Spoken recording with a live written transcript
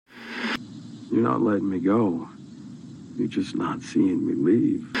You're not letting me go. You're just not seeing me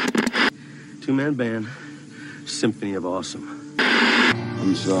leave. Two-man band, symphony of awesome.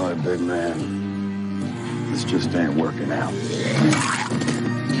 I'm sorry, big man. This just ain't working out.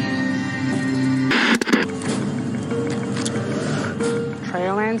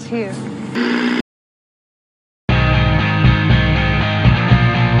 Trail ends here.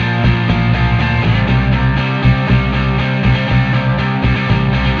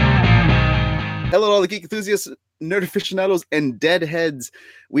 Hello, all the geek enthusiasts, nerd aficionados, and deadheads.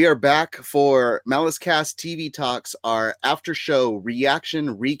 We are back for MaliceCast TV Talks, our after show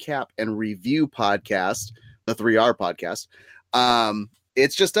reaction, recap, and review podcast, the 3R podcast.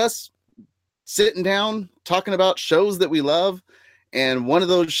 It's just us sitting down, talking about shows that we love. And one of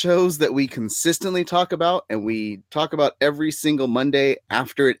those shows that we consistently talk about, and we talk about every single Monday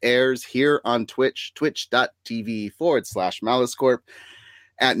after it airs here on Twitch, twitch.tv/MaliceCorp.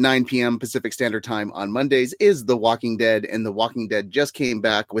 At 9 p.m. Pacific Standard Time on Mondays is The Walking Dead, and The Walking Dead just came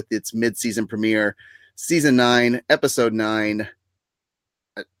back with its mid-season premiere, Season 9, Episode 9,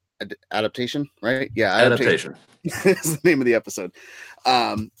 Adaptation, right? Yeah, Adaptation. is the name of the episode.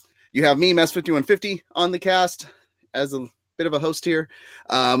 You have me, Mess5150, on the cast as a bit of a host here,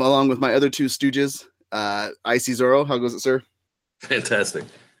 along with my other two stooges, Icy Zorro. How goes it, sir? Fantastic.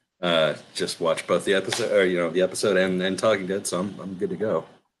 Just watch both the episode, or the episode and Talking Dead, so I'm good to go.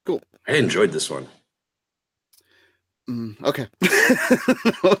 Cool. I enjoyed this one. Okay.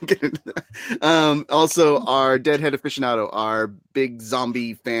 Also, our Deadhead aficionado, our big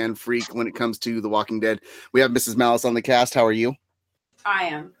zombie fan freak when it comes to The Walking Dead. We have Mrs. Malice on the cast. How are you? I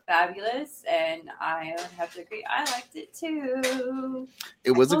am fabulous, and I have to agree. I liked it too. It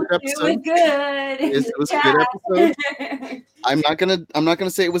was a good episode. It was good. It was a good episode. I'm not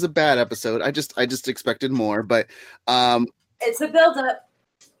gonna say it was a bad episode. I just expected more, but it's a build-up.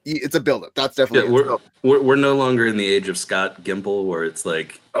 It's a build-up. That's definitely we're no longer in the age of Scott Gimple where it's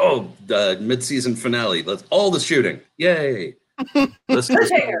like, the mid-season finale. Let's all the shooting. Yay. Let's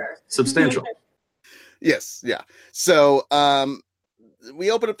substantial. Yes, yeah. So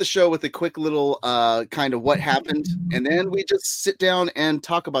we open up the show with a quick little kind of what happened, and then we just sit down and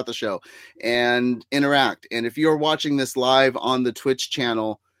talk about the show and interact. And if you're watching this live on the Twitch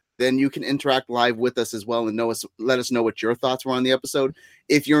channel, then you can interact live with us as well and let us know what your thoughts were on the episode.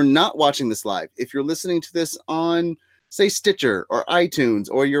 If you're not watching this live, if you're listening to this on, say, Stitcher or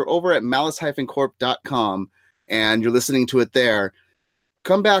iTunes, or you're over at malice-corp.com and you're listening to it there,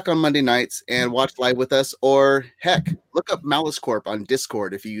 come back on Monday nights and watch live with us, or heck, look up Malice Corp on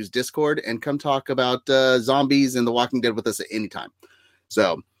Discord if you use Discord, and come talk about zombies and The Walking Dead with us at any time.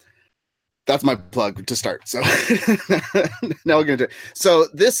 So that's my plug to start. So now we're going to do it. So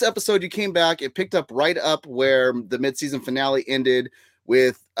this episode, you came back, it picked up right up where the mid-season finale ended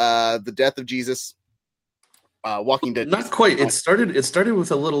with the death of Jesus. Walking Dead. Not quite. It started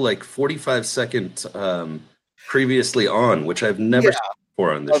with a little 45-second previously on, which I've never seen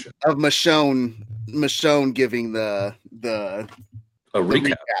before on this show. Of Michonne giving the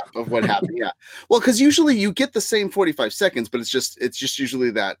recap of what happened. Yeah. Well, because usually you get the same 45 seconds, but it's just usually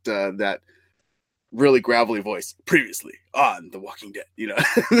that really gravelly voice previously on The Walking Dead.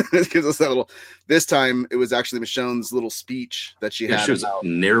 It gives us that little. This time it was actually Michonne's little speech that she had. She was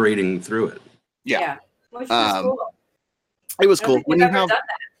narrating through it. Yeah. Which was cool. It was cool.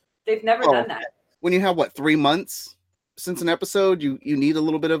 They've never done that. When you have 3 months since an episode, you need a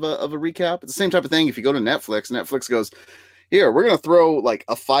little bit of a recap. It's the same type of thing. If you go to Netflix goes, here, we're going to throw a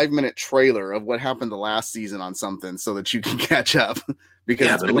 5-minute trailer of what happened the last season on something so that you can catch up.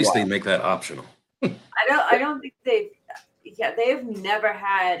 Because but at least they make that optional. I don't think they've never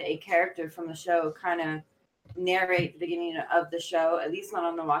had a character from the show kind of narrate the beginning of the show, at least not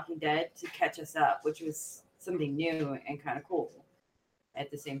on The Walking Dead, to catch us up, which was something new and kind of cool. At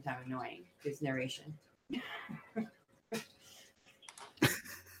the same time, annoying his narration.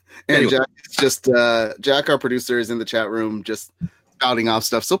 And Jack, Jack, our producer, is in the chat room just spouting off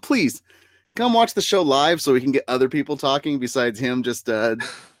stuff. So please come watch the show live so we can get other people talking besides him just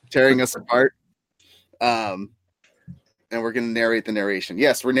tearing us apart. And we're going to narrate the narration.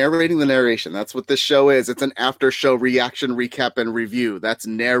 Yes, we're narrating the narration. That's what this show is. It's an after show reaction, recap, and review. That's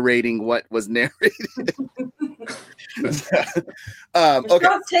narrating what was narrated. Okay.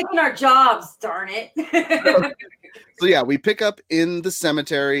 Taking our jobs, darn it. So yeah, we pick up in the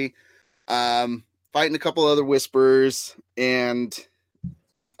cemetery, fighting a couple other whisperers, and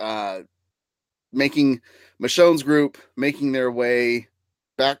making Michonne's group making their way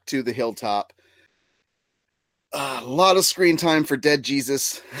back to the Hilltop. A lot of screen time for dead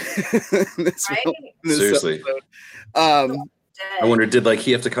Jesus. Seriously. I wonder, did like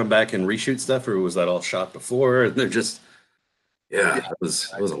he have to come back and reshoot stuff, or was that all shot before? And they're just, it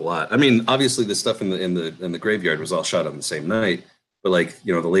was a lot. I mean, obviously the stuff in the graveyard was all shot on the same night, but like,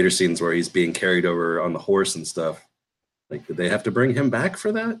 you know, the later scenes where he's being carried over on the horse and stuff, like, did they have to bring him back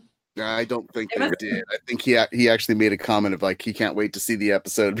for that? I don't think they did. I think he actually made a comment of like he can't wait to see the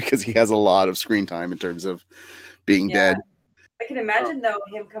episode because he has a lot of screen time in terms of being dead. I can imagine though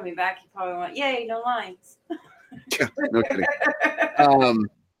him coming back. He probably went, "Yay, no lines." Yeah, no kidding.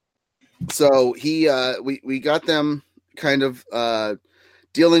 So we got them kind of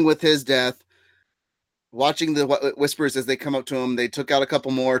dealing with his death, watching the whispers as they come up to him. They took a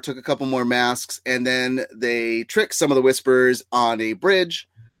couple more masks, and then they trick some of the whispers on a bridge.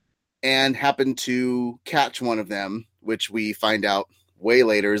 And happened to catch one of them, which we find out way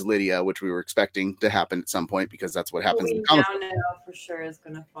later is Lydia, which we were expecting to happen at some point because that's what happens. We now know for sure is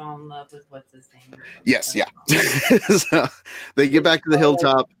going to fall in love with what's his name. Yes, yeah. So they get back to the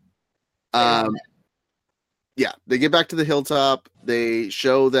hilltop. They get back to the hilltop. They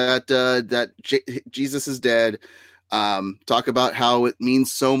show that Jesus is dead. Talk about how it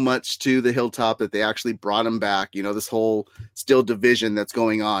means so much to the hilltop that they actually brought him back. You know, this whole still division that's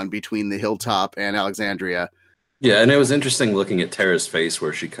going on between the hilltop and Alexandria. Yeah, and it was interesting looking at Tara's face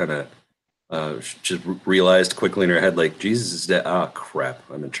where she kind of just realized quickly in her head, like, Jesus is dead. Ah, crap,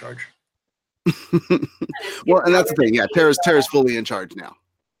 I'm in charge. Well, and that's the thing. Yeah, Tara's fully in charge now.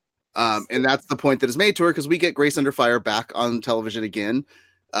 And that's the point that is made to her because we get Grace Under Fire back on television again.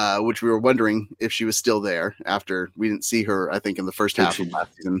 Which we were wondering if she was still there after we didn't see her, I think, in the first half of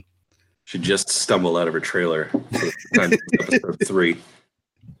last season. She just stumbled out of her trailer for episode 3.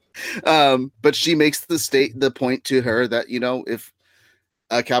 But she makes the point to her that, you know, if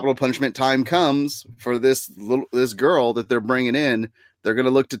a capital punishment time comes for this girl that they're bringing in, they're going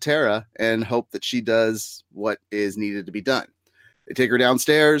to look to Tara and hope that she does what is needed to be done. They take her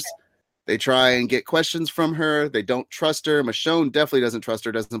downstairs. They try and get questions from her. They don't trust her. Michonne definitely doesn't trust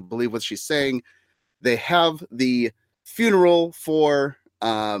her, doesn't believe what she's saying. They have the funeral for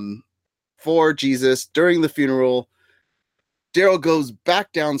Jesus. During the funeral, Daryl goes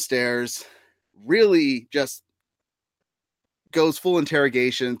back downstairs, really just goes full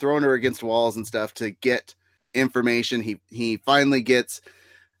interrogation, throwing her against walls and stuff to get information. He finally gets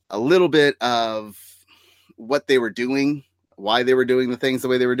a little bit of what they were doing, why they were doing the things the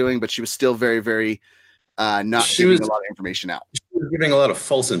way they were doing, but she was still very, very not giving a lot of information out. She was giving a lot of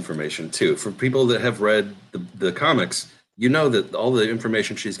false information too. For people that have read the comics, you know that all the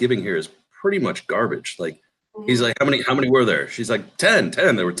information she's giving here is pretty much garbage. Like, he's like, how many were there? She's like, 10.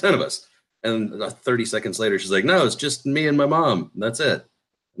 There were 10 of us. And 30 seconds later, she's like, no, it's just me and my mom. And that's it.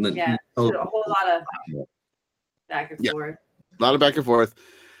 And then a whole lot of back and forth. A lot of back and forth.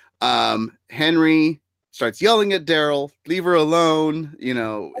 Henry starts yelling at Daryl, leave her alone. You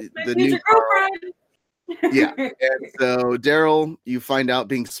know, the new girlfriend. Yeah. And so Daryl, you find out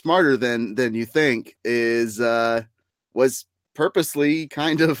being smarter than you think was purposely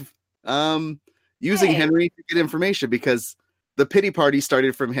kind of using Henry to get information because the pity party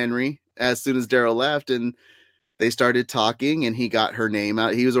started from Henry as soon as Daryl left and they started talking and he got her name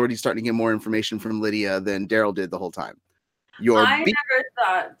out. He was already starting to get more information from Lydia than Daryl did the whole time. I never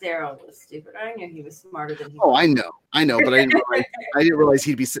thought Daryl was stupid. I knew he was smarter than he was. Oh, I know, but I didn't realize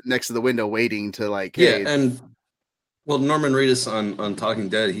he'd be sitting next to the window waiting to like. Hey, and well, Norman Reedus on Talking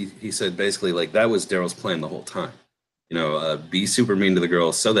Dead, he said basically like that was Daryl's plan the whole time. You know, be super mean to the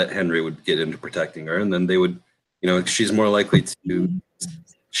girl so that Henry would get into protecting her, and then they would, you know, she's more likely to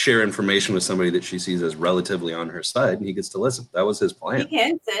share information with somebody that she sees as relatively on her side, and he gets to listen. That was his plan. He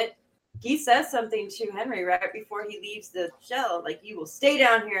hints it. He says something to Henry right before he leaves the shell, like, you will stay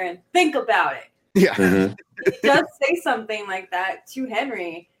down here and think about it. Yeah. Mm-hmm. He does say something like that to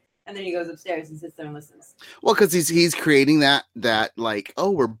Henry, and then he goes upstairs and sits there and listens. Well, because he's creating that like, oh,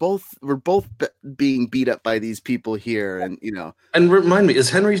 we're both being beat up by these people here, and you know. And remind me, is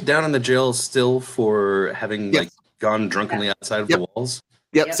Henry down in the jail still for having like gone drunkenly outside of the walls?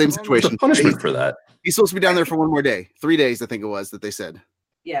 Yep, same situation. What's the punishment for that? He's supposed to be down there for one more day, 3 days, I think it was that they said.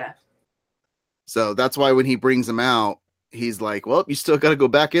 Yeah. So that's why when he brings him out, he's like, well, you still got to go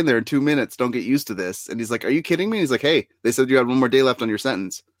back in there in 2 minutes. Don't get used to this. And he's like, are you kidding me? He's like, hey, they said you had one more day left on your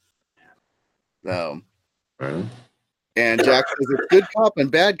sentence. So, and Jack is a good cop and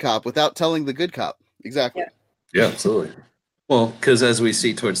bad cop without telling the good cop. Exactly. Yeah, absolutely. Well, because as we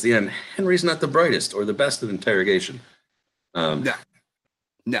see towards the end, Henry's not the brightest or the best at interrogation. No.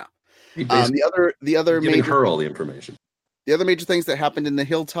 The other giving major her all the information. The other major things that happened in the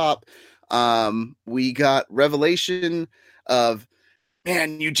Hilltop, we got revelation of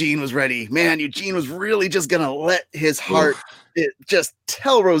man, Eugene was ready. Man, Eugene was really just gonna let his heart just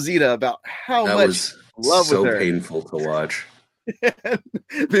tell Rosita about how That much was he loved so with her. painful to watch.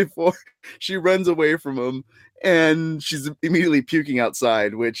 Before she runs away from him, and she's immediately puking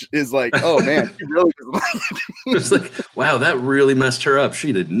outside, which is like, oh man, she really doesn't like Eugene. It's like, wow, that really messed her up.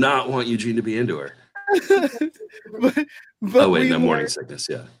 She did not want Eugene to be into her. but Oh wait, we no, morning learn- sickness.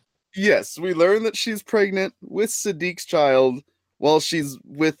 Yeah. Yes, we learn that she's pregnant with Sadiq's child while she's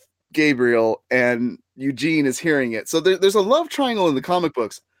with Gabriel, and Eugene is hearing it. So there's a love triangle in the comic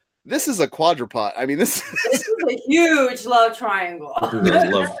books. This is a quadrupot. I mean, this is a huge love triangle.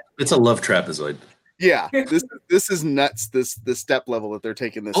 It's a love trapezoid. Yeah, this is nuts. The step level that they're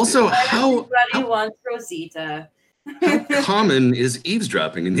taking this. Also, to. how wants Rosita? How common is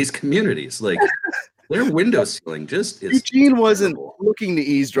eavesdropping in these communities? Like, their window ceiling just is. Eugene wasn't looking to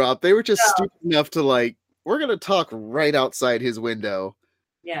eavesdrop. They were just stupid enough to like, we're gonna talk right outside his window.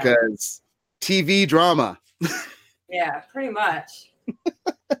 Yeah. Because TV drama. Yeah, pretty much.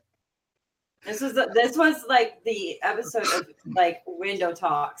 This was like the episode of like window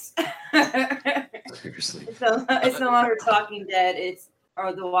talks. Seriously. It's no longer Talking Dead.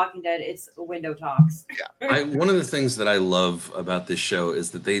 Or The Walking Dead. It's window talks. Yeah. One of the things that I love about this show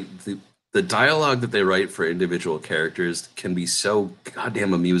is that the dialogue that they write for individual characters can be so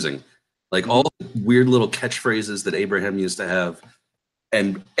goddamn amusing. Like all the weird little catchphrases that Abraham used to have,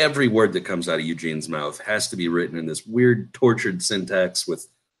 and every word that comes out of Eugene's mouth has to be written in this weird, tortured syntax with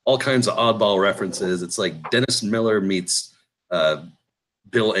all kinds of oddball references. It's like Dennis Miller meets Bill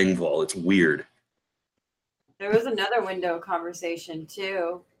Engvall. It's weird. There was another window conversation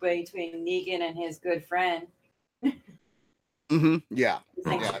too between Negan and his good friend. Yeah.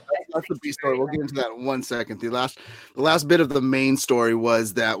 That's the B story. We'll get into that in 1 second. The last bit of the main story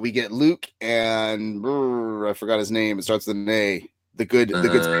was that we get Luke and I forgot his name. It starts with an A. The good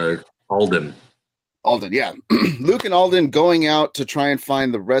Aldon. Aldon, yeah. Luke and Aldon going out to try and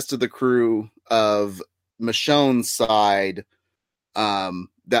find the rest of the crew of Michonne's side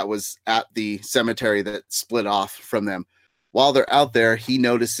that was at the cemetery that split off from them. While they're out there, he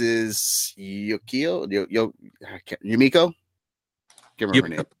notices Yumiko? Can't remember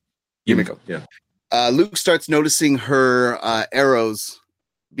her name. Yumiko. Yeah. Luke starts noticing her arrows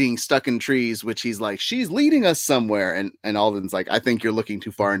being stuck in trees, which he's like, she's leading us somewhere. And Alden's like, I think you're looking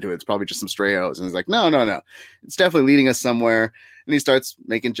too far into it. It's probably just some stray arrows. And he's like, no. It's definitely leading us somewhere. And he starts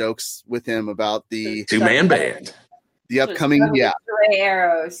making jokes with him about the two-man band. The upcoming, stray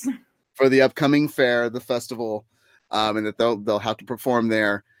arrows. For the upcoming fair, the festival, and that they'll have to perform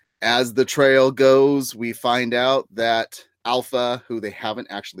there. As the trail goes, we find out that Alpha, who they haven't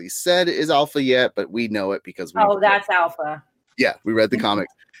actually said is Alpha yet, but we know it because that's Alpha. Yeah, we read the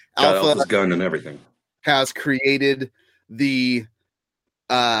comics. Alpha's gun and everything. Has created the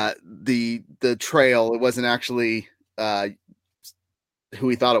trail. It wasn't actually who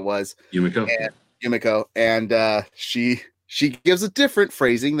we thought it was. Yumiko, and she gives a different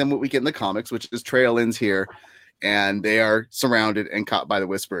phrasing than what we get in the comics, which is trail ends here, and they are surrounded and caught by the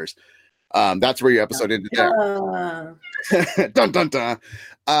Whisperers. That's where your episode ended there. Dun dun dun.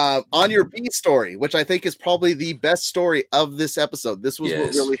 On your B story, which I think is probably the best story of this episode. This was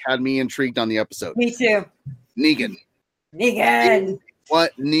what really had me intrigued on the episode. Me too. Negan.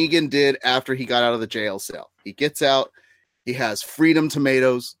 What Negan did after he got out of the jail cell. He gets out. He has freedom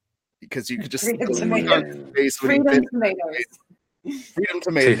tomatoes because you could just freedom tomato,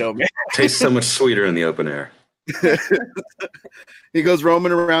 man. Tastes so much sweeter in the open air. He goes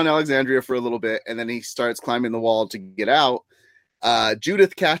roaming around Alexandria for a little bit, and then he starts climbing the wall to get out.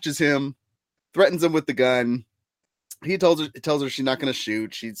 Judith catches him, threatens him with the gun. He tells her she's not going to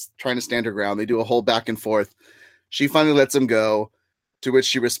shoot. She's trying to stand her ground. They do a whole back and forth. She finally lets him go, to which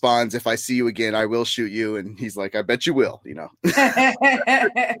she responds, "If I see you again, I will shoot you." And he's like, "I bet you will." You know. That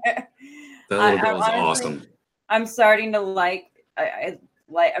little girl is awesome. I'm starting to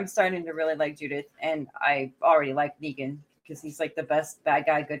I'm starting to really like Judith, and I already like Negan because he's like the best bad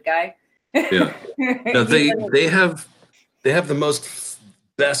guy, good guy. Yeah. No, they have the most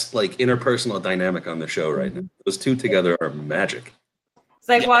best like interpersonal dynamic on the show right now. Those two together are magic. It's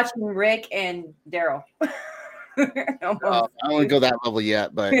like watching Rick and Daryl. I don't want to go that level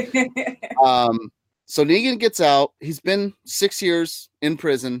yet, but so Negan gets out. He's been 6 years in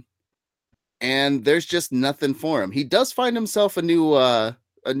prison, and there's just nothing for him. He does find himself a new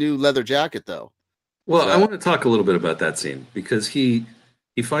leather jacket, though. Well, I want to talk a little bit about that scene because he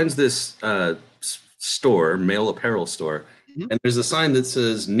finds this store, male apparel store, and there's a sign that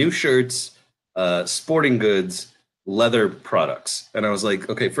says new shirts, sporting goods, leather products. And I was like,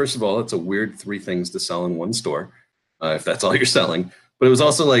 okay, first of all, that's a weird 3 things to sell in one store, if that's all you're selling. But it was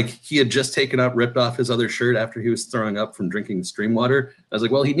also like he had just ripped off his other shirt after he was throwing up from drinking stream water. I was like,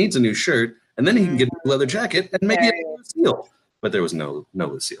 well, he needs a new shirt, and then he can get a leather jacket and maybe a Lucille. But there was no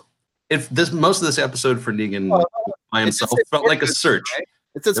Lucille. Most of this episode for Negan by himself felt like a search. Right?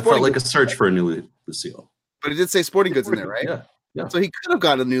 It felt like a search for a new Lucille. But it did say sporting goods in there, right? Yeah. So he could have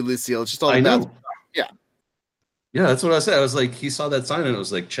gotten a new Lucille. It's just all I know. Yeah. Yeah, that's what I said. I was like, he saw that sign and it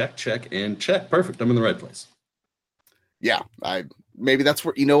was like, check, and check. Perfect. I'm in the right place. Yeah, maybe that's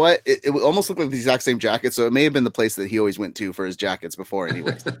where, you know what? It almost looked like the exact same jacket, so it may have been the place that he always went to for his jackets before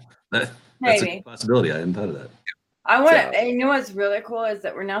anyways. That's a possibility. I hadn't thought of that. I want to, you know what's really cool is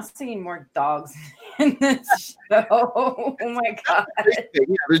that we're now seeing more dogs in this show. Oh my God.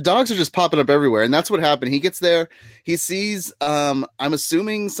 Yeah, the dogs are just popping up everywhere, and that's what happened. He gets there, he sees, I'm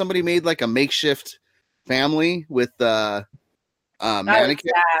assuming somebody made like a makeshift family with mannequins.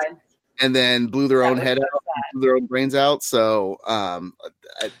 And then blew their own head out, blew their own brains out. So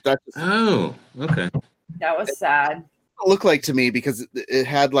that's okay. That was sad. It looked like to me because it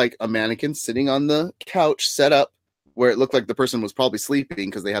had like a mannequin sitting on the couch set up where it looked like the person was probably sleeping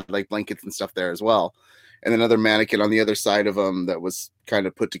because they had like blankets and stuff there as well. And another mannequin on the other side of them that was kind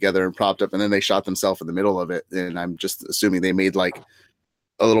of put together and propped up. And then they shot themselves in the middle of it. And I'm just assuming they made like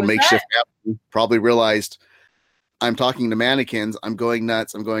a little makeshift family, probably realized, I'm talking to mannequins. I'm going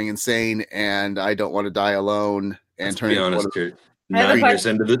nuts. I'm going insane, and I don't want to die alone. And turn. To be honest, here, 9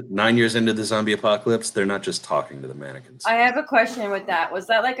 years into the zombie apocalypse, they're not just talking to the mannequins. I have a question with that. Was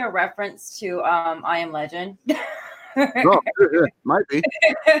that like a reference to I Am Legend? Might be.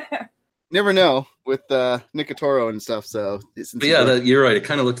 Never know with Nicotoro and stuff. So, but yeah, you're right. It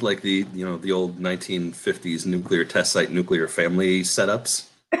kind of looked like the old 1950s nuclear test site, nuclear family setups.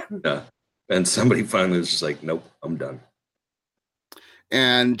 Yeah. And somebody finally was just like, nope, I'm done.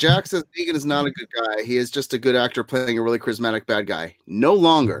 And Jack says Negan is not a good guy. He is just a good actor playing a really charismatic bad guy. No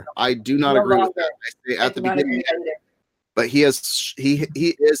longer. I do not agree with that. I say at the beginning. But he is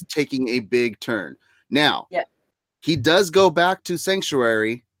taking a big turn. Now, he does go back to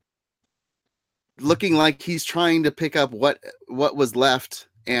Sanctuary looking like he's trying to pick up what was left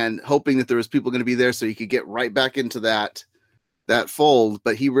and hoping that there was people going to be there so he could get right back into that fold,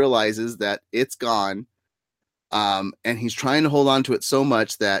 but he realizes that it's gone, and he's trying to hold on to it so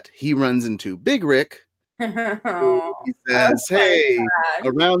much that he runs into Big Rick. He says, "Hey,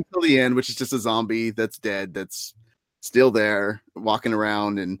 around till the end," which is just a zombie that's dead, that's still there, walking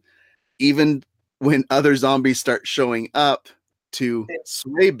around, and even when other zombies start showing up to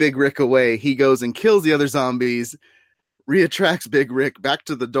sway Big Rick away, he goes and kills the other zombies, reattracts Big Rick back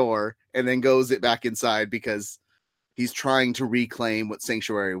to the door, and then goes it back inside because he's trying to reclaim what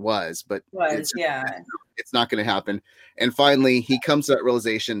Sanctuary was, but it's not going to happen. And finally, he comes to that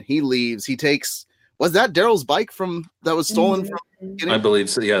realization. He leaves. He takes. Was that Daryl's bike that was stolen from? I believe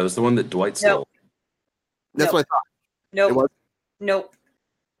so. Yeah, it was the one that Dwight stole. That's what I thought. Nope.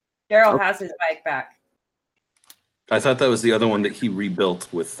 Daryl has his bike back. I thought that was the other one that he rebuilt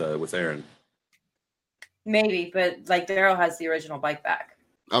with Aaron. Maybe, but like Daryl has the original bike back.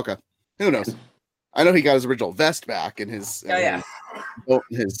 Okay, who knows? I know he got his original vest back and his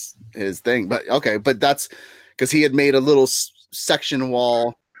his thing, but okay, but that's because he had made a little section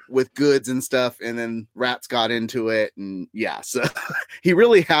wall with goods and stuff, and then rats got into it, and so he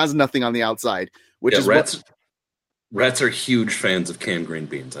really has nothing on the outside, which is rats are huge fans of canned green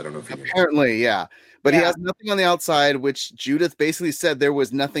beans. I don't know if you apparently, but he has nothing on the outside, which Judith basically said there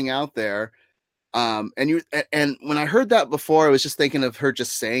was nothing out there. And when I heard that before, I was just thinking of her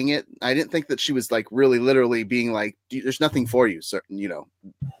just saying it. I didn't think that she was like really literally being like, "There's nothing for you, sir." There's no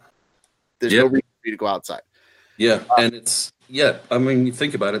reason for you to go outside. Yeah, and I mean, you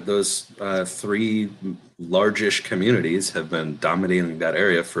think about it. Those 3 largish communities have been dominating that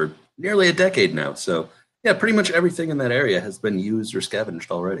area for nearly a decade now. So yeah, pretty much everything in that area has been used or scavenged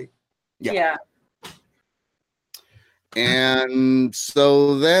already. Yeah. And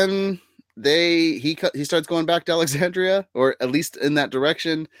so then he starts going back to Alexandria, or at least in that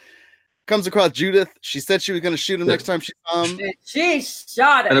direction. Comes across Judith. She said she was going to shoot him next time she saw him. She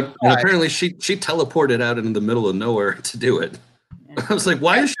shot him. And apparently she teleported out into the middle of nowhere to do it. I was like,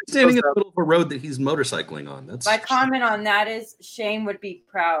 why is she standing in the middle of a road that he's motorcycling on? My comment on that is Shane would be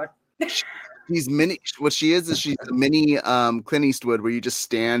proud. He's mini. What she is she's a mini Clint Eastwood, where you just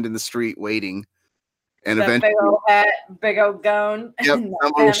stand in the street waiting. And that eventually, big old hat, big old gun. Yep,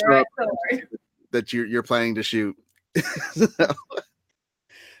 someone will show up that you're planning to shoot. They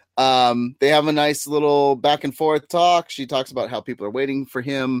have a nice little back and forth talk. She talks about how people are waiting for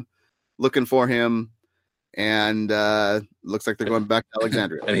him, looking for him, and looks like they're going back to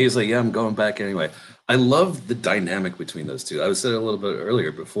Alexandria. And he's like, yeah, I'm going back anyway. I love the dynamic between those two. I was saying a little bit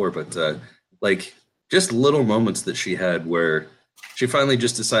earlier before, but like just little moments that she had where she finally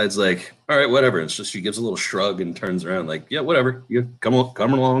just decides like, all right, whatever. It's just she gives a little shrug and turns around like, yeah, whatever. You come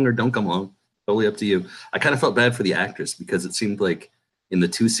along or don't come along. Totally up to you. I kind of felt bad for the actress because it seemed like in the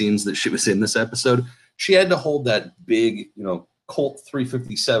 2 scenes that she was in this episode, she had to hold that big, Colt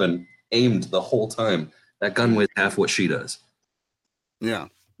 357 aimed the whole time. That gun weighs half what she does. Yeah.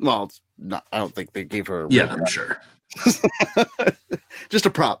 Well, it's not, I don't think they gave her. I'm sure. Just a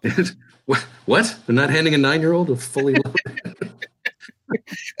prop. What? They're not handing a 9-year-old a fully loaded.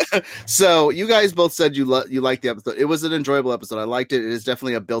 So you guys both said you liked the episode. It was an enjoyable episode. I liked it. It is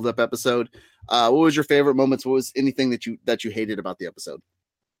definitely a build-up episode. What was your favorite moments? What was anything that you hated about the episode?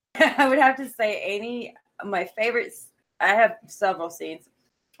 I would have to say my favorites. I have several scenes.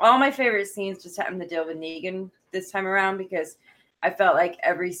 All my favorite scenes just happened to deal with Negan this time around because I felt like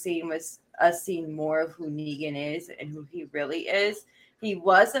every scene was a scene more of who Negan is and who he really is. He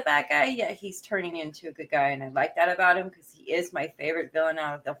was a bad guy, yet he's turning into a good guy, and I like that about him because he is my favorite villain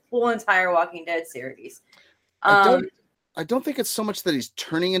out of the whole entire Walking Dead series. I don't think it's so much that he's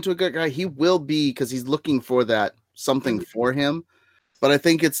turning into a good guy. He will be because he's looking for that something for him. But I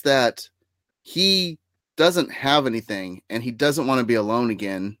think it's that he doesn't have anything, and he doesn't want to be alone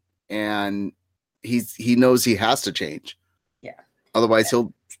again, and he knows he has to change. Yeah. Otherwise,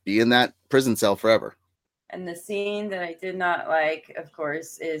 he'll be in that prison cell forever. And the scene that I did not like, of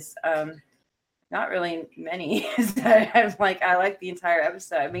course, is not really many. I like the entire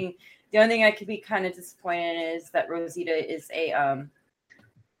episode. I mean, the only thing I could be kind of disappointed in is that Rosita is a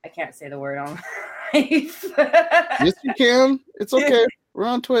I can't say the word on live. Yes, you can. It's okay. We're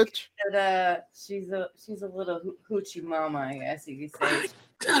on Twitch. But she's a little hoochie mama, I guess you could say.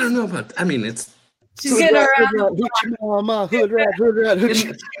 I don't know about. I mean, it's. She's getting around.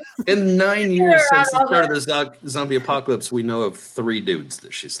 In 9 years since the start of the zombie apocalypse, we know of 3 dudes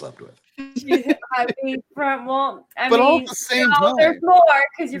that she slept with. But all at the same time. There's more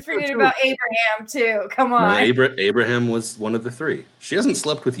because you're forgetting about Abraham too. Come on. No, Abraham was one of the 3. She hasn't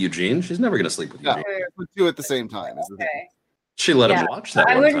slept with Eugene. She's never going to sleep with Eugene. No, 2 at the same time. Okay. She let him watch that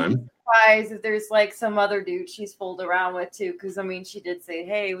one time. Be surprised if there's like some other dude she's fooled around with too, because I mean she did say,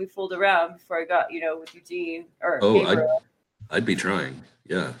 "Hey, we fooled around before I got with Eugene." I'd be trying.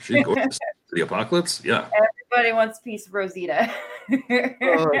 Yeah, she's gorgeous. The apocalypse. Yeah. Everybody wants a piece of Rosita. Oh,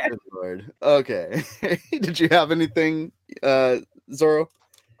 good Lord. Okay. Did you have anything, Zorro?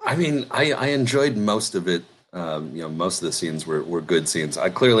 I mean, I enjoyed most of it. Most of the scenes were good scenes. I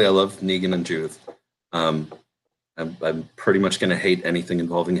love Negan and Judith. I'm pretty much going to hate anything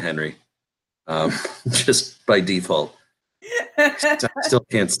involving Henry, just by default. I still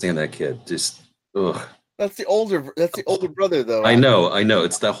can't stand that kid. Just ugh. That's the older brother, though. I know.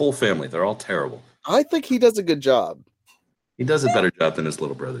 It's the whole family. They're all terrible. I think he does a good job. He does a better job than his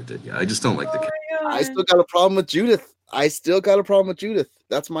little brother did. Yeah, I just don't like the kid. I still got a problem with Judith.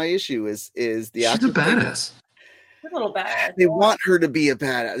 That's my issue. Is the actor? She's a badass. A little badass. They want her to be a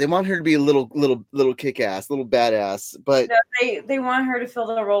badass. They want her to be a little kick-ass, little badass. But they want her to fill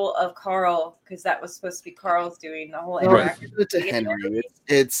the role of Carl because that was supposed to be Carl's doing the whole interaction. Right. To Henry,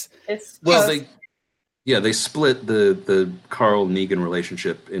 it's they split the Carl Negan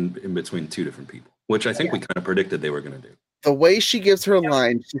relationship in between 2 different people, which I think we kind of predicted they were going to do. The way she gives her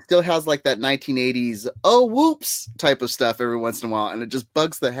line, she still has like that 1980s "oh whoops" type of stuff every once in a while, and it just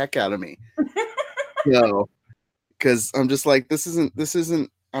bugs the heck out of me. Because I'm just like, this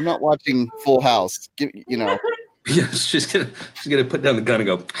isn't. I'm not watching Full House. Yeah, she's gonna put down the gun and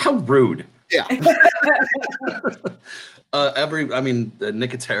go, "How rude." Yeah.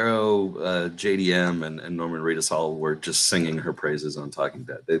 Nicotero, JDM, and Norman Reedus all were just singing her praises on Talking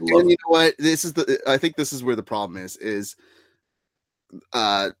Dead. They love. You know what? I think this is where the problem is.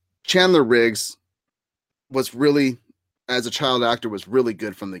 Chandler Riggs was really, as a child actor, was really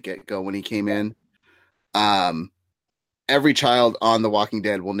good from the get-go when he came in. Every child on The Walking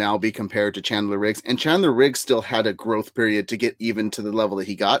Dead will now be compared to Chandler Riggs, and Chandler Riggs still had a growth period to get even to the level that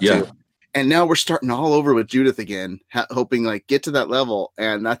he got to. And now we're starting all over with Judith again, hoping like get to that level.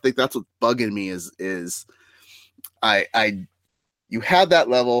 And I think that's what's bugging me is you had that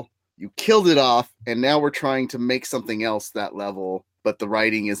level, you killed it off, and now we're trying to make something else that level, but the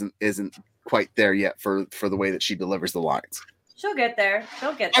writing isn't quite there yet for the way that she delivers the lines. She'll get there.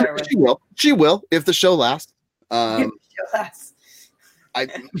 She'll get there. She will if the show lasts. Didn't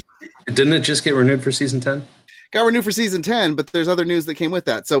it just get renewed for season 10? got renewed for season 10, but there's other news that came with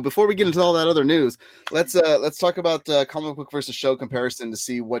that. So before we get into all that other news, let's talk about comic book versus show comparison to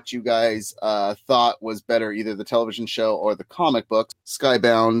see what you guys thought was better, either the television show or the comic books.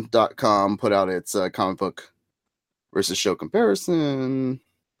 Skybound.com put out its comic book versus show comparison.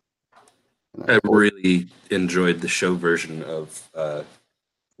 I really enjoyed the show version of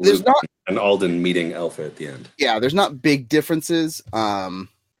there's Luke not and Aldon meeting Alpha at the end. Yeah, there's not big differences.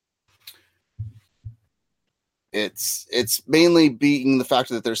 It's mainly being the fact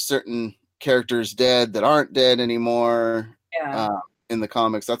that there's certain characters dead that aren't dead anymore. Yeah. In the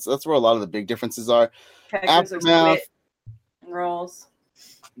comics, that's where a lot of the big differences are. Characters are split in roles.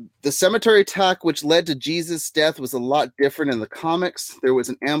 The cemetery attack, which led to Jesus' death, was a lot different in the comics. There was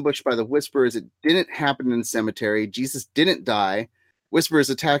an ambush by the Whisperers. It didn't happen in the cemetery. Jesus didn't die. Whisperers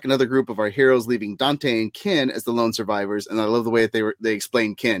attack another group of our heroes, leaving Dante and Kin as the lone survivors. And I love the way that they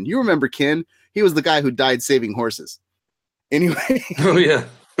explained Kin. You remember Kin? He was the guy who died saving horses. Anyway. Oh, yeah.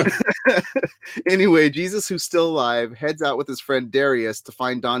 Anyway, Jesus, who's still alive, heads out with his friend Darius to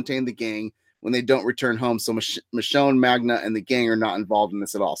find Dante and the gang when they don't return home. So Michonne, Magna, and the gang are not involved in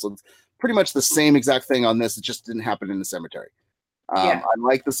this at all. So it's pretty much the same exact thing on this. It just didn't happen in the cemetery. I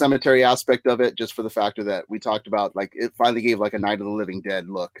like the cemetery aspect of it, just for the factor that we talked about. Like, it finally gave like a Night of the Living Dead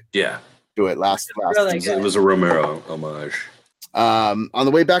look. Yeah. To it last really season. It was a Romero homage. On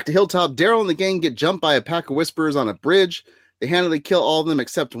the way back to Hilltop, Daryl and the gang get jumped by a pack of Whisperers on a bridge. They handily kill all of them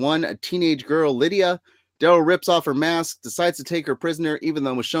except one, a teenage girl, Lydia. Daryl rips off her mask, decides to take her prisoner, even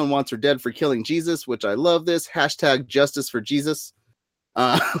though Michonne wants her dead for killing Jesus, which I love this. Hashtag justice for Jesus.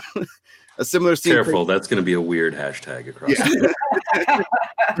 A similar scene. Careful, that's going to be a weird hashtag across. Yeah.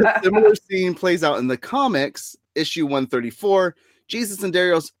 A similar scene plays out in the comics, issue 134. Jesus and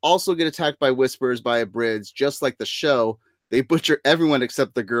Darius also get attacked by Whisperers by a bridge, just like the show. They butcher everyone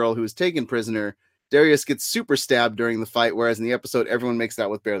except the girl who is taken prisoner. Darius gets super stabbed during the fight, whereas in the episode, everyone makes it out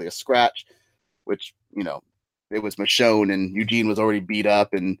with barely a scratch, which, you know, it was Michonne and Eugene was already beat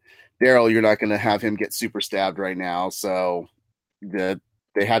up, and Daryl, you're not going to have him get super stabbed right now, so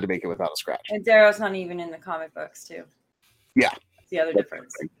they had to make it without a scratch. And Daryl's not even in the comic books, too. Yeah. That's the other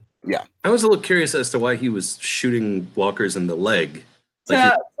difference. Yeah. I was a little curious as to why he was shooting walkers in the leg.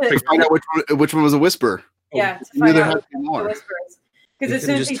 To find out which one was a Whisper. Yeah, to find out the Whisperers. Because as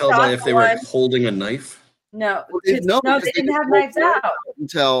soon as he tell shot if they were holding a knife. No, they didn't have knives out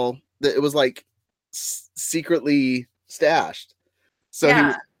until it was like secretly stashed. So he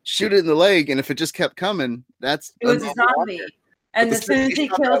would shoot it in the leg, and if it just kept coming, it was a zombie. And as soon as he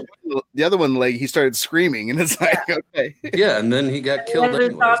killed the other one leg, he started screaming, and it's like, okay. Yeah, and then he got killed.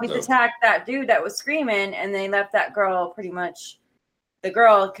 The zombies attacked that dude that was screaming, and they left that girl pretty much. The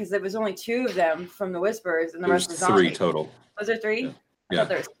girl, because there was only 2 of them from the Whispers, and the rest was zombies. 3 total. Was there 3? Yeah. I thought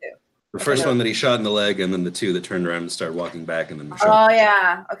there was 2. The first one that he shot in the leg, and then the 2 that turned around and started walking back, and then Michonne. Oh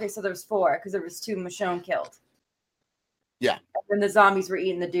yeah. Okay, so there was 4 because there was 2 Michonne killed. Yeah. And then the zombies were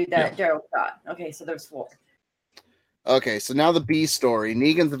eating the dude that Daryl shot. Okay, so there's 4. Okay, so now the B story.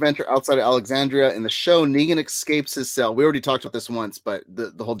 Negan's adventure outside of Alexandria. In the show, Negan escapes his cell. We already talked about this once, but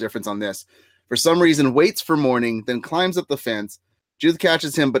the whole difference on this. For some reason, waits for morning, then climbs up the fence. Judith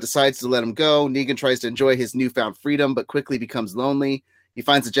catches him, but decides to let him go. Negan tries to enjoy his newfound freedom, but quickly becomes lonely. He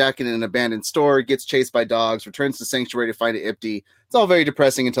finds a jacket in an abandoned store, gets chased by dogs, returns to Sanctuary to find it empty. It's all very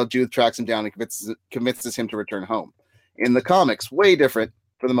depressing until Judith tracks him down and convinces him to return home. In the comics, way different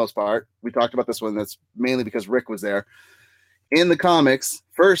for the most part. We talked about this one. That's mainly because Rick was there. In the comics,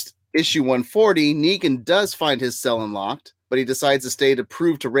 first issue 140, Negan does find his cell unlocked, but he decides to stay to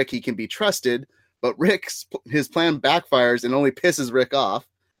prove to Rick he can be trusted. But his plan backfires and only pisses Rick off.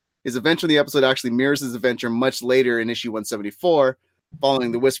 His adventure in the episode actually mirrors his adventure much later in issue 174,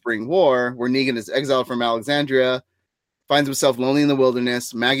 following the Whispering War, where Negan is exiled from Alexandria, finds himself lonely in the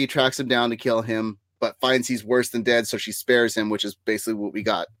wilderness. Maggie tracks him down to kill him, but finds he's worse than dead, so she spares him, which is basically what we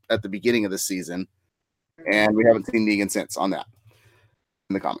got at the beginning of the season. And we haven't seen Negan since on that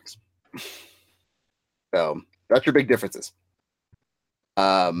in the comics. So that's your big differences.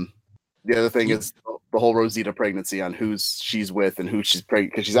 The other thing is the whole Rosita pregnancy on who she's with and who she's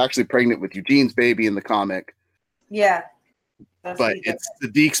pregnant, because she's actually pregnant with Eugene's baby in the comic. Yeah. But it's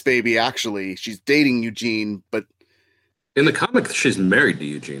Sadiq's baby, actually. She's dating Eugene, but in the comic, she's married to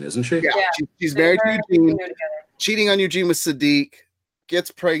Eugene, isn't she? Yeah. She's married to Eugene, cheating on Eugene with Sadiq,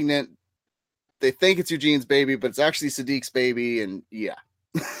 gets pregnant. They think it's Eugene's baby, but it's actually Sadiq's baby, and yeah.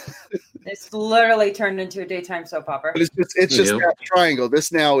 It's literally turned into a daytime soap opera. But it's just that triangle.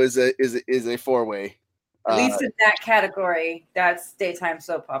 This now is a 4-way. At least in that category, that's daytime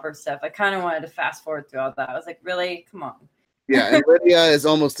soap opera stuff. I kind of wanted to fast forward through all that. I was like, really? Come on. Yeah, and Lydia is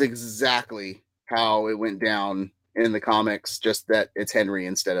almost exactly how it went down in the comics, just that it's Henry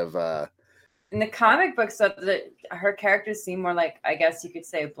instead of in the comic book stuff, that her characters seem more like, I guess you could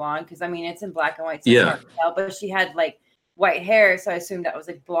say, blonde, because I mean it's in black and white, so it's hard to tell, but she had like white hair, so I assumed that was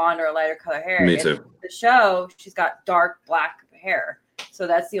like blonde or a lighter color hair. Me in too. the show, she's got dark black hair, so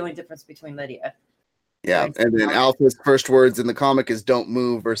that's the only difference between Lydia. Yeah, and then Alpha's first words in the comic is "Don't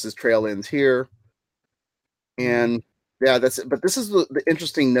move" versus "Trail ends here," and yeah, that's it. But this is the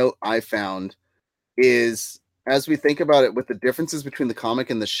interesting note I found is as we think about it with the differences between the comic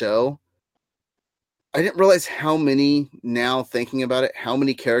and the show. I didn't realize how many, now thinking about it, how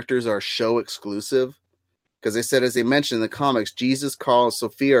many characters are show exclusive. Because they said, as they mentioned in the comics, Jesus, Carl, and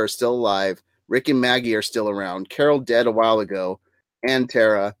Sophia are still alive. Rick and Maggie are still around. Carol dead a while ago. And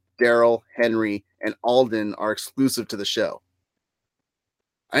Tara, Daryl, Henry, and Aldon are exclusive to the show.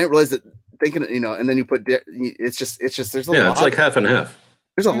 I didn't realize that thinking, and then you put, it's just, there's a lot. It's like half and half.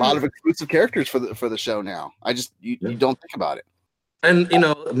 There's a lot of exclusive characters for the show now. You don't think about it. And,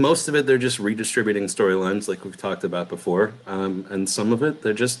 most of it, they're just redistributing storylines like we've talked about before. And some of it,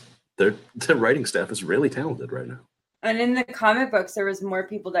 their writing staff is really talented right now. And in the comic books, there was more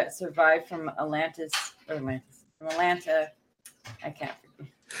people that survived from Atlanta. I can't.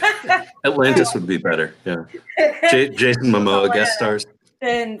 Atlantis would be better, yeah. Jason Momoa guest stars.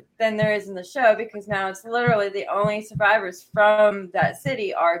 Than there is in the show, because now it's literally the only survivors from that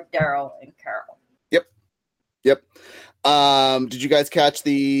city are Daryl and Carol. Yep. Did you guys catch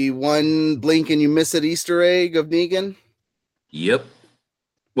the one blink and you miss it Easter egg of Negan? Yep.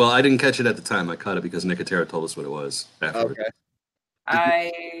 Well, I didn't catch it at the time. I caught it because Nicotera told us what it was afterwards. Okay.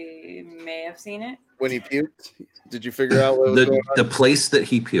 I may have seen it. When he puked? Did you figure out what was going on? The place that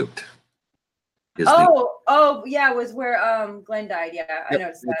he puked. It was where Glenn died. Yeah, I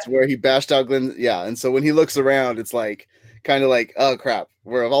noticed that. It's where he bashed out Glenn. Yeah, and so when he looks around, it's like kind of like, oh crap,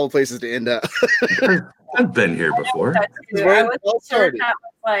 we're of all the places to end up. I've been here before. I was sure that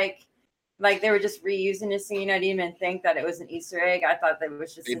was like they were just reusing a scene. I didn't even think that it was an Easter egg. I thought that it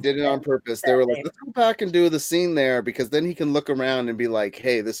was just. They did it on purpose. They were like, let's go back and do the scene there, because then he can look around and be like,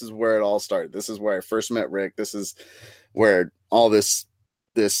 hey, this is where it all started. This is where I first met Rick. This is where all this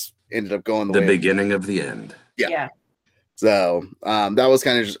ended up going the beginning of the end. Yeah. So that was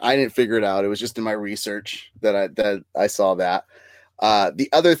kind of just, I didn't figure it out. It was just in my research that I saw that. The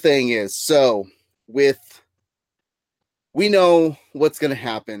other thing is, so we know what's going to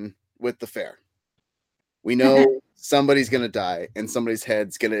happen with the fair. We know somebody's going to die and somebody's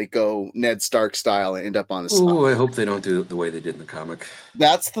head's going to go Ned Stark style and end up on the side. Oh, I hope they don't do it the way they did in the comic.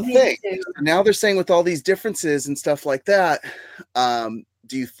 That's the thing. Now they're saying with all these differences and stuff like that,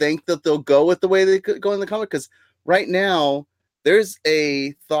 do you think that they'll go with the way they could go in the comic? Because right now, there's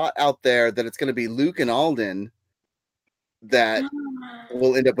a thought out there that it's going to be Luke and Aldon that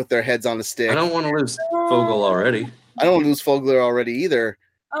will end up with their heads on a stick. I don't want to lose Fogel already. I don't want to lose Fogler already either.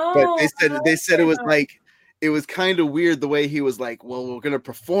 But they said it was like, it was kind of weird the way he was like, well, we're going to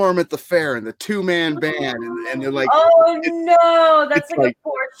perform at the fair in the 2-man band. And they're like, oh no, that's like a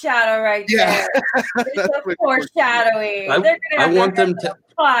foreshadow right there. It's a foreshadowing. I want them to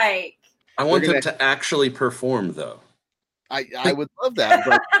fight. I want them to actually perform though. I would love that.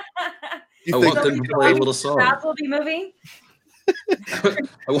 But I want them to play a little song. Appleby movie.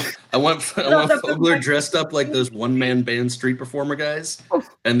 I want Fogler dressed up like those one-man band street performer guys,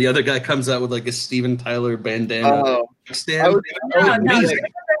 and the other guy comes out with like a Steven Tyler bandana stand. No, they're gonna put their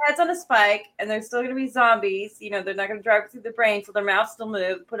heads on a spike, and they're still gonna be zombies. They're not gonna drive through the brain, so their mouths still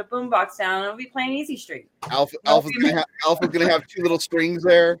move. Put a boombox down, and it'll be playing Easy Street. Alpha's gonna have 2 little strings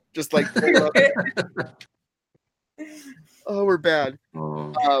there, just like. Oh, we're bad.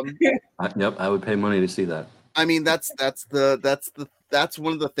 Yep, I would pay money to see that. I mean, that's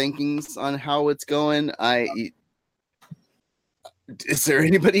one of the thinkings on how it's going. Is there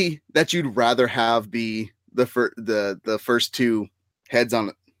anybody that you'd rather have be the first 2 heads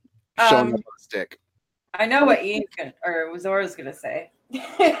on showing up on a stick? I know what Ian or Zora's gonna say.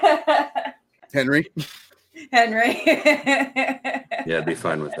 Henry. Yeah, I'd be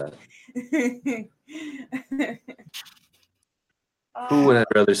fine with that. Who would I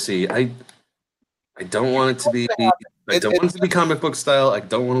rather see? I don't want it to be. I don't want it to be comic book style. I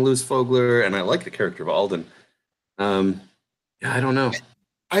don't want to lose Fogler, and I like the character of Aldon. I don't know.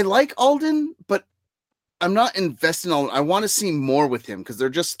 I like Aldon, but I'm not invested in Aldon. I want to see more with him because they're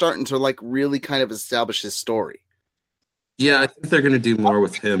just starting to like really kind of establish his story. Yeah, I think they're going to do more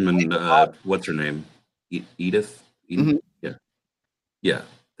with him and what's her name, Edith. Mm-hmm. Yeah.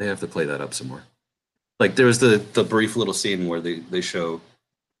 They have to play that up some more. Like there was the brief little scene where they show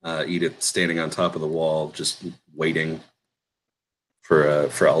Edith standing on top of the wall, just waiting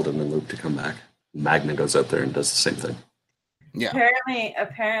for Aldon and Luke to come back. Magna goes out there and does the same thing. Yeah.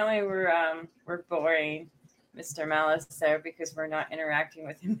 Apparently we're boring Mr. Malice there because we're not interacting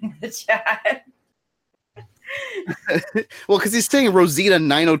with him in the chat. Well, because he's saying Rosita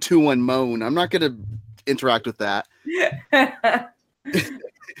 9021 moan. I'm not going to interact with that.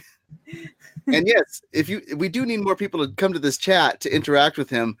 And yes, we do need more people to come to this chat to interact with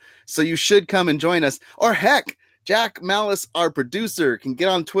him. So you should come and join us. Or heck, Jack Malice, our producer, can get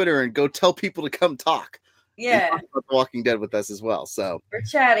on Twitter and go tell people to come talk. Yeah. Talk about The Walking Dead with us as well. So we're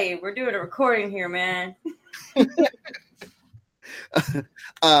chatty. We're doing a recording here, man.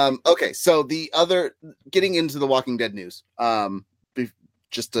 Okay, so getting into the Walking Dead news.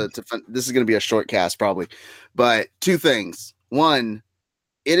 This is going to be a short cast probably, but two things. One,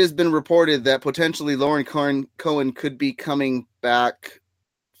 it has been reported that potentially Lauren Cohan could be coming back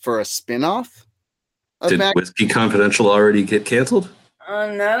for a spinoff. Did Whiskey Confidential already get canceled?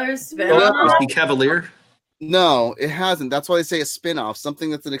 Another spinoff? Whiskey Cavalier? No, it hasn't. That's why they say a spinoff, something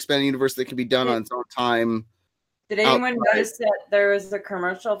that's an expanded universe that can be done on its own time. Did anyone notice that there was a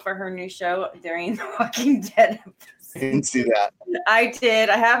commercial for her new show during The Walking Dead episode? I didn't see that. I did.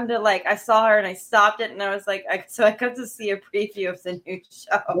 I happened to I saw her and I stopped it and I was like, so I got to see a preview of the new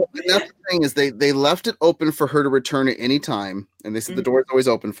show. Well, and that's the thing is they left it open for her to return at any time, and they said the door is always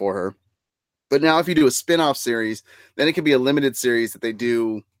open for her. But now if you do a spin-off series, then it can be a limited series that they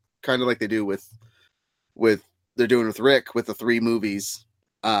do kind of like they do with they're doing with Rick with the 3 movies.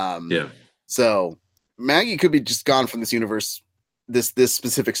 Yeah. So Maggie could be just gone from this universe, this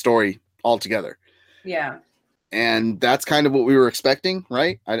specific story altogether. Yeah. And that's kind of what we were expecting,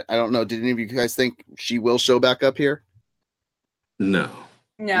 right? I don't know. Did any of you guys think she will show back up here? No.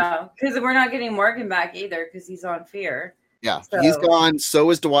 No, because we're not getting Morgan back either because he's on Fear. Yeah, so. He's gone. So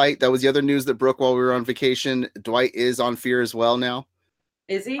is Dwight. That was the other news that broke while we were on vacation. Dwight is on Fear as well now.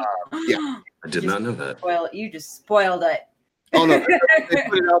 Is he? Yeah. I did not know that. You just spoiled it. Oh, no. They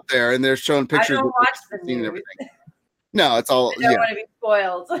put it out there, and they're showing pictures. I don't watch the news. No, it's all. I don't want to be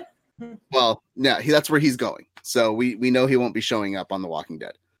spoiled. Well, yeah, that's where he's going. So we know he won't be showing up on The Walking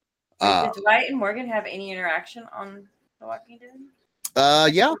Dead. Did Dwight and Morgan have any interaction on The Walking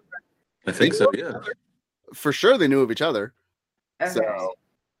Dead? Yeah. I think so, yeah. For sure they knew of each other. Okay. So,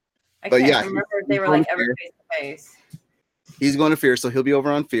 I can't remember if they were ever face to face. He's going to Fear, so he'll be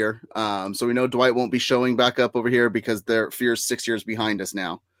over on Fear. So we know Dwight won't be showing back up over here because Fear's 6 years behind us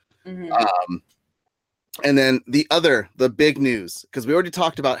now. Mm-hmm. And then the big news, because we already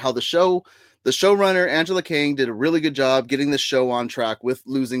talked about how the showrunner, Angela Kang, did a really good job getting the show on track with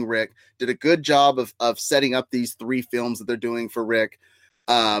losing Rick, did a good job of setting up these 3 films that they're doing for Rick.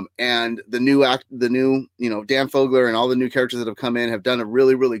 And the new Dan Fogler and all the new characters that have come in have done a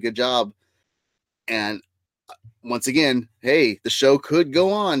really, really good job. And once again, hey, the show could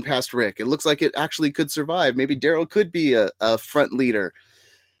go on past Rick. It looks like it actually could survive. Maybe Daryl could be a front leader.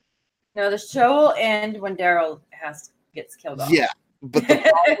 No, the show will end when Daryl gets killed off. Yeah, but the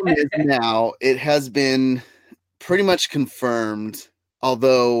problem is now it has been pretty much confirmed,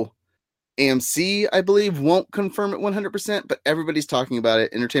 although AMC, I believe, won't confirm it 100%, but everybody's talking about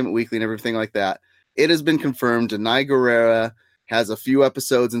it, Entertainment Weekly and everything like that. It has been confirmed Danai Gurriera has a few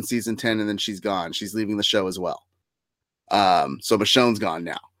episodes in season 10 and then she's gone. She's leaving the show as well. So Michonne's gone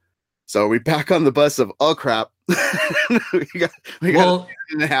now. So are we back on the bus of, oh crap. we got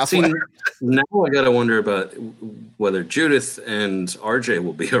and a half. See, now I got to wonder about whether Judith and RJ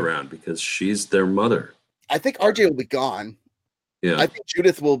will be around because she's their mother. I think RJ will be gone. Yeah. I think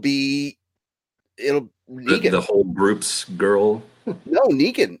Judith will be, Negan. The whole group's girl. No,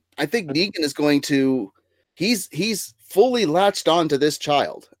 Negan. I think Negan is going to, he's fully latched on to this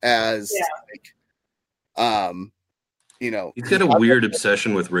child as, he's got a weird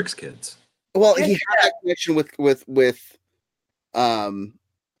obsession with Rick's kids. Well, he had that connection with Carl.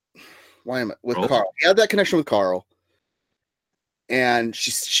 He had that connection with Carl, and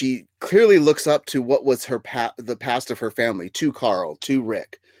she clearly looks up to what was the past of her family, to Carl, to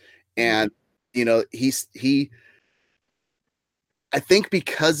Rick, and I think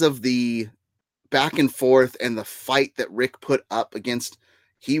because of the back and forth and the fight that Rick put up against,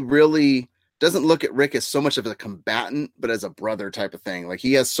 he really doesn't look at Rick as so much of a combatant, but as a brother type of thing. Like,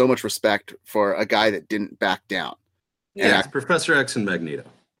 he has so much respect for a guy that didn't back down. Yeah, it's Professor X and Magneto.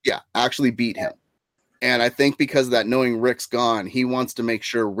 Yeah, actually beat him. And I think because of that, knowing Rick's gone, he wants to make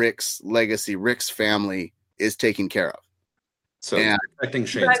sure Rick's legacy, Rick's family is taken care of. So protecting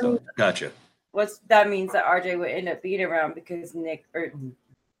Shane's daughter. Gotcha. That means that RJ would end up being around because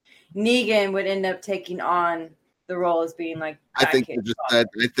Negan would end up taking on the role as being like. I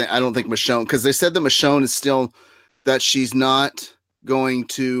don't think Michonne, because they said that Michonne is still, that she's not going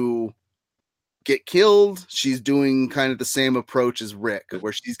to get killed, she's doing kind of the same approach as Rick,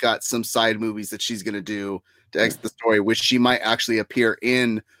 where she's got some side movies that she's going to do to exit the story, which she might actually appear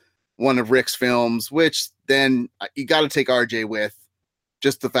in one of Rick's films, which then you got to take RJ with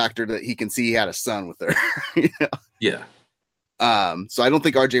just the factor that he can see he had a son with her. You know? Yeah. So I don't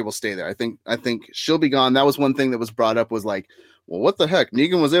think RJ will stay there. I think she'll be gone. That was one thing that was brought up, was like, well, what the heck?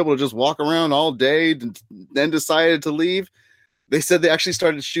 Negan was able to just walk around all day and then decided to leave. They said they actually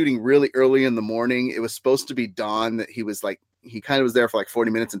started shooting really early in the morning. It was supposed to be dawn, that he kind of was there for like 40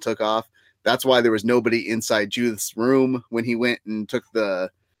 minutes and took off. That's why there was nobody inside Judith's room when he went and took the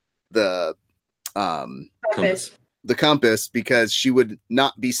compass, because she would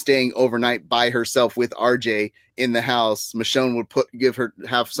not be staying overnight by herself with RJ in the house. Michonne would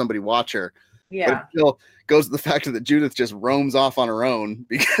have somebody watch her. Yeah. But it still goes to the factor that Judith just roams off on her own,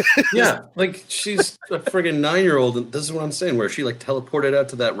 because like she's a friggin' 9-year-old, and this is what I'm saying, where she like teleported out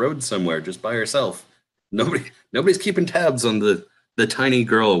to that road somewhere just by herself. Nobody's keeping tabs on the tiny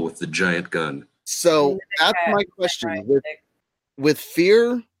girl with the giant gun. So that's my question. With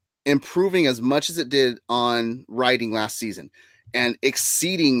Fear improving as much as it did on writing last season, and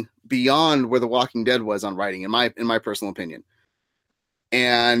exceeding beyond where The Walking Dead was on writing, in my personal opinion,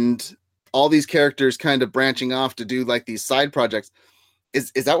 and all these characters kind of branching off to do like these side projects,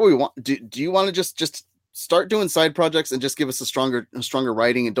 is that what we want? Do you want to just start doing side projects and just give us a stronger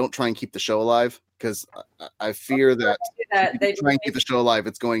writing, and don't try and keep the show alive? Because I fear that if you try and keep the show alive,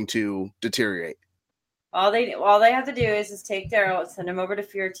 it's going to deteriorate. All they have to do is take Daryl, send him over to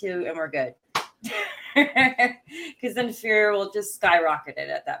Fear 2, and we're good. Because then Fear will just skyrocket it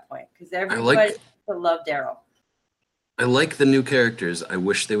at that point. Because everybody will love Daryl. I like the new characters. I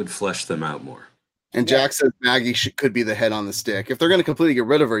wish they would flesh them out more. And Jack says Maggie could be the head on the stick. If they're going to completely get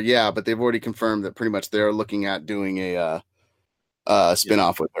rid of her, yeah, but they've already confirmed that pretty much they're looking at doing a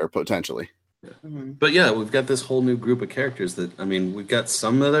spin-off with her, potentially. Yeah. Mm-hmm. But yeah, we've got this whole new group of characters that, I mean, we've got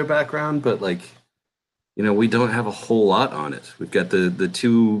some of their background, but like, you know, we don't have a whole lot on it. We've got the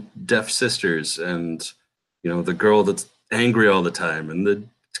two deaf sisters, and, you know, the girl that's angry all the time, and the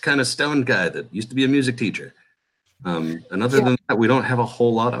kind of stoned guy that used to be a music teacher. And other than that, we don't have a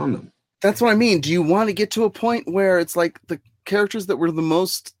whole lot on them. That's what I mean. Do you want to get to a point where it's like the characters that we're the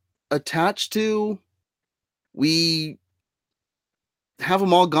most attached to, we have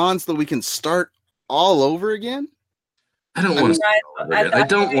them all gone so that we can start all over again? I don't want to start all over again. I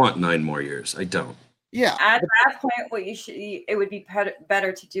don't want 9 more years. I don't. Yeah. At that point, it would be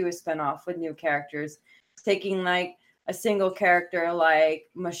better to do a spinoff with new characters, taking like a single character like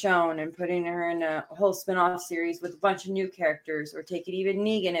Michonne and putting her in a whole spinoff series with a bunch of new characters, or taking even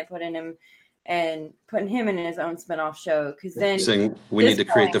Negan and putting him in his own spinoff show. Because then saying we need to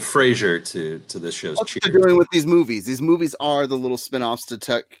create the Frasier to this show's. What they're doing with these movies? These movies are the little spinoffs to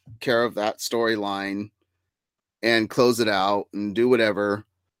take care of that storyline and close it out and do whatever.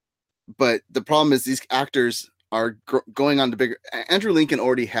 But the problem is these actors are going on to bigger. Andrew Lincoln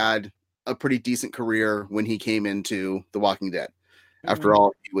already had a pretty decent career when he came into The Walking Dead. After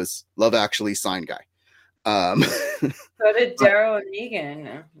all, he was Love Actually sign guy. So did Daryl and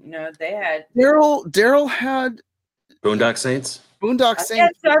Negan. You know, they had Daryl had Boondock Saints.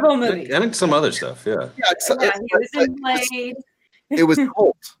 Saints. Several movies. And some other stuff, yeah. He was in Blade. It was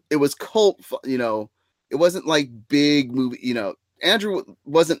cult. It was cult, you know. It wasn't like big movie, you know. Andrew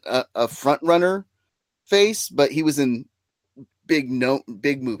wasn't a front runner face, but he was in big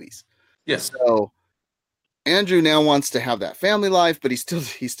movies. Yes. So Andrew now wants to have that family life, but he's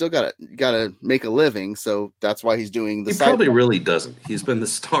still got to make a living. So that's why he's doing the. He probably really doesn't. He's been the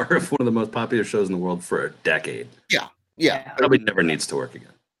star of one of the most popular shows in the world for a decade. Yeah. Probably never needs to work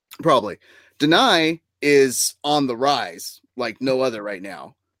again. Probably. Danai is on the rise like no other right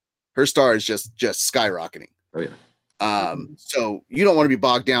now. Her star is just skyrocketing. Oh yeah. So you don't want to be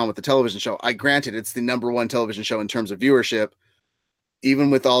bogged down with the television show. Granted, it's the #1 television show in terms of viewership.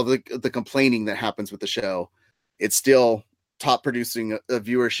 Even with all the complaining that happens with the show, it's still top producing a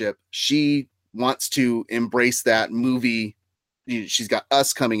viewership. She wants to embrace that movie. She's got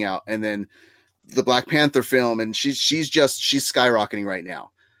Us coming out, and then the Black Panther film, and she's skyrocketing right now.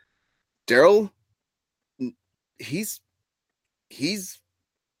 Daryl, he's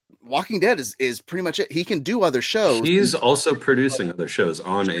Walking Dead is pretty much it. He can do other shows. He's also producing other shows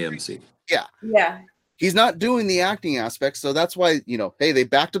on AMC. Yeah. He's not doing the acting aspect, so that's why, you know, hey, they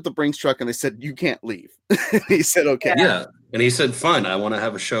backed up the Brinks truck and they said, you can't leave. He said, okay. Yeah, and he said, fine, I want to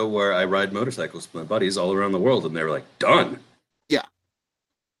have a show where I ride motorcycles with my buddies all around the world, and they were like, done. Yeah.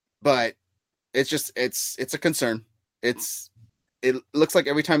 But it's just, it's a concern. It looks like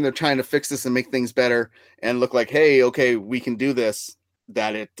every time they're trying to fix this and make things better and look like, hey, okay, we can do this,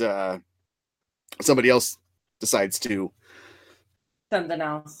 that somebody else decides to something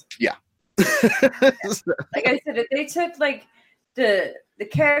else. Yeah. Like I said, if they took like the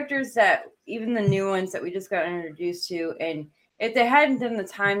characters that even the new ones that we just got introduced to, and if they hadn't done the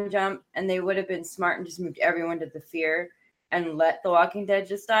time jump and they would have been smart and just moved everyone to the fear and let The Walking Dead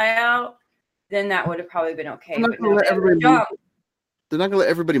just die out, then that would have probably been okay. They're not going to let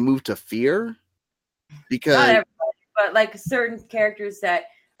everybody move to fear, because not everybody, but like certain characters that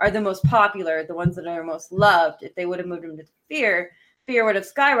are the most popular, the ones that are most loved, if they would have moved them to fear would have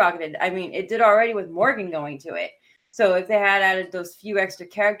skyrocketed. I mean, it did already with Morgan going to it. So if they had added those few extra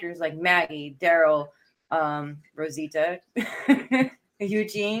characters like Maggie, Daryl, Rosita,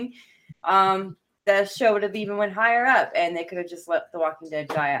 Eugene, the show would have even went higher up, and they could have just let The Walking Dead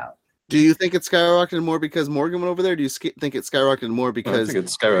die out. Do you think it skyrocketed more because Morgan went over there? Do you think it skyrocketed more because I think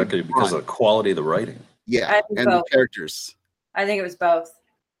it skyrocketed because of the quality of the writing? Yeah, and both. The characters. I think it was both.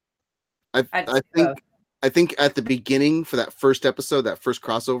 I think at the beginning for that first episode, that first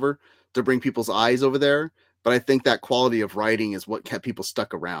crossover, to bring people's eyes over there. But I think that quality of writing is what kept people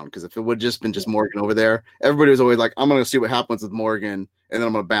stuck around. Because if it would have just been just Morgan over there, everybody was always like, "I'm going to see what happens with Morgan, and then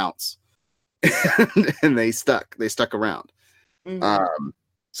I'm going to bounce." And they stuck around. Mm-hmm.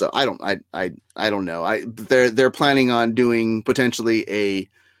 So I don't know. They're planning on doing potentially a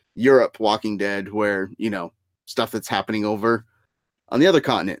Europe Walking Dead where, you know, stuff that's happening over on the other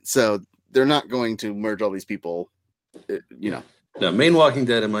continent. So they're not going to merge all these people, you know. No, main Walking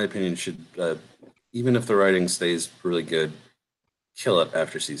Dead, in my opinion, should, even if the writing stays really good, kill it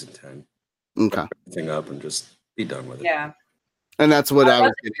after season 10. Okay. Wrap everything up and just be done with it. Yeah. And that's what I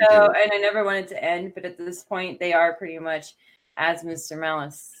was getting to. And I never wanted to end, but at this point, they are pretty much, as Mr.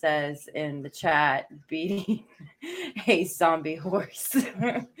 Malice says in the chat, beating a zombie horse.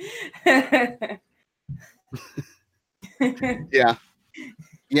 Yeah.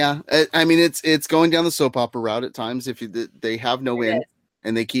 Yeah, I mean it's going down the soap opera route at times. If they have no end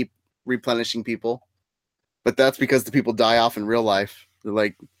and they keep replenishing people, but that's because the people die off in real life. They're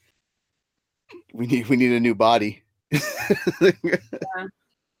like, we need a new body.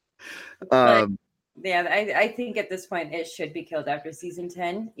 Yeah. I think at this point it should be killed after season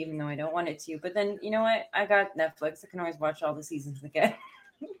 10, even though I don't want it to. But then you know what? I got Netflix. I can always watch all the seasons again.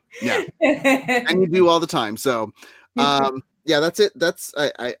 Yeah, and you do all the time. So. Yeah, that's it. That's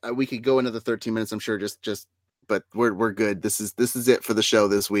I we could go another 13 minutes, I'm sure, just but we're good. This is it for the show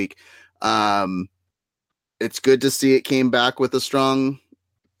this week. It's good to see it came back with a strong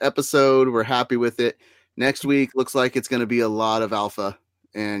episode. We're happy with it. Next week looks like it's going to be a lot of alpha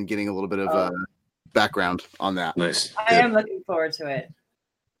and getting a little bit of background on that. Nice. I am looking forward to it.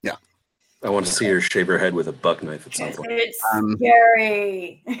 Yeah. I want to see her shave her head with a buck knife at some point. It's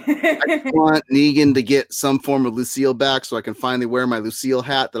scary. I want Negan to get some form of Lucille back so I can finally wear my Lucille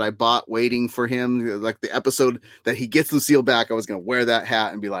hat that I bought waiting for him. Like the episode that he gets Lucille back, I was going to wear that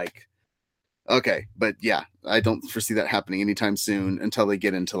hat and be like, okay. But yeah, I don't foresee that happening anytime soon until they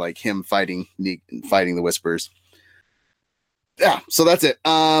get into like him fighting the Whispers. Yeah, so that's it.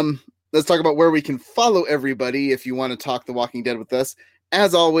 Let's talk about where we can follow everybody if you want to talk The Walking Dead with us.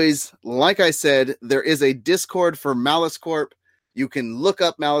 As always, like I said, there is a Discord for Malice Corp. You can look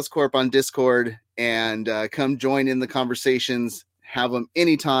up Malice Corp on Discord and come join in the conversations. Have them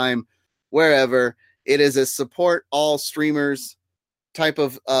anytime, wherever. It is a support all streamers type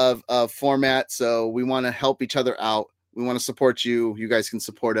of format. So we want to help each other out. We want to support you. You guys can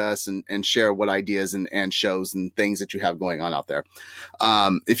support us and share what ideas and shows and things that you have going on out there.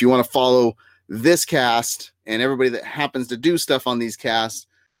 If you want to follow this cast and everybody that happens to do stuff on these casts,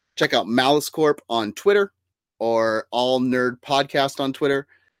 check out Malice Corp on Twitter or All Nerd Podcast on Twitter,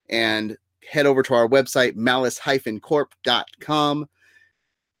 and head over to our website, malice-corp.com.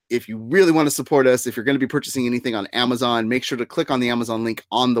 If you really want to support us, if you're going to be purchasing anything on Amazon, make sure to click on the Amazon link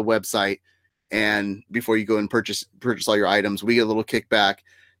on the website. And before you go and purchase all your items, we get a little kickback.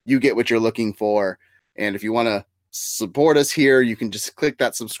 You get what you're looking for. And if you want to support us here, you can just click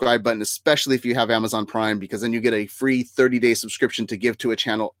that subscribe button, especially if you have Amazon Prime, because then you get a free 30-day subscription to give to a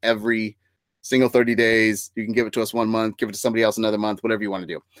channel every single 30 days. You can give it to us 1 month, give it to somebody else another month, whatever you want to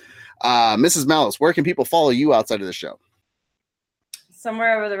do. Mrs. Malice, where can people follow you outside of the show?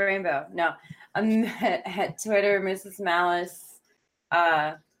 Somewhere over the rainbow. No, I'm at Twitter, Mrs. Malice.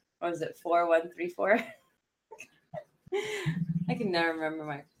 What was it, 4134? I can never remember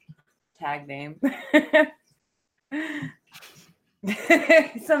my tag name.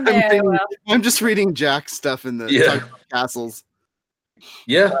 Someday I will. I'm just reading Jack's stuff in the castles.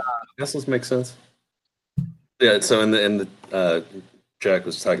 Yeah, castles make sense. Yeah, so in the Jack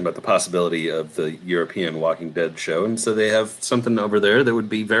was talking about the possibility of the European Walking Dead show, and so they have something over there that would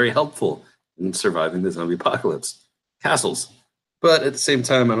be very helpful and surviving the zombie apocalypse. Castles. But at the same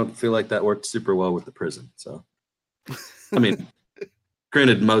time, I don't feel like that worked super well with the prison. So, I mean,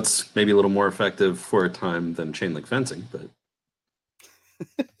 granted, moats may be a little more effective for a time than chain link fencing, but.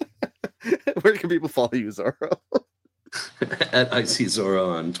 Where can people follow you, Zorro? At IC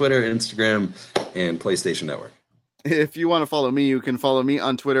Zorro on Twitter, Instagram, and PlayStation Network. If you want to follow me, you can follow me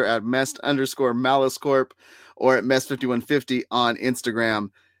on Twitter at Mest_MaliceCorp or at Mest5150 on Instagram.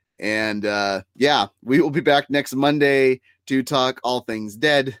 And yeah, we will be back next Monday to talk all things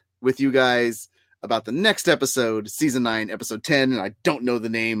dead with you guys about the next episode, season 9, episode 10. And I don't know the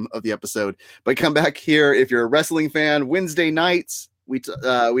name of the episode, but come back here if you're a wrestling fan. Wednesday nights, we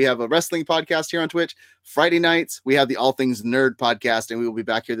have a wrestling podcast here on Twitch. Friday nights, we have the All Things Nerd podcast, and we will be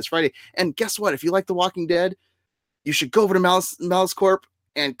back here this Friday. And guess what? If you like The Walking Dead, you should go over to Malice Corp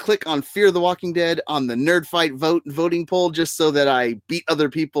and click on Fear the Walking Dead on the Nerd Fight voting poll, just so that I beat other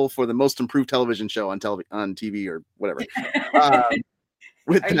people for the most improved television show on TV or whatever.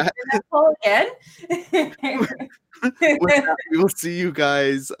 With that poll again? With that, we will see you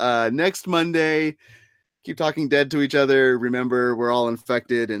guys next Monday. Keep talking dead to each other. Remember, we're all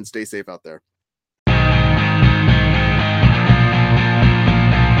infected, and stay safe out there.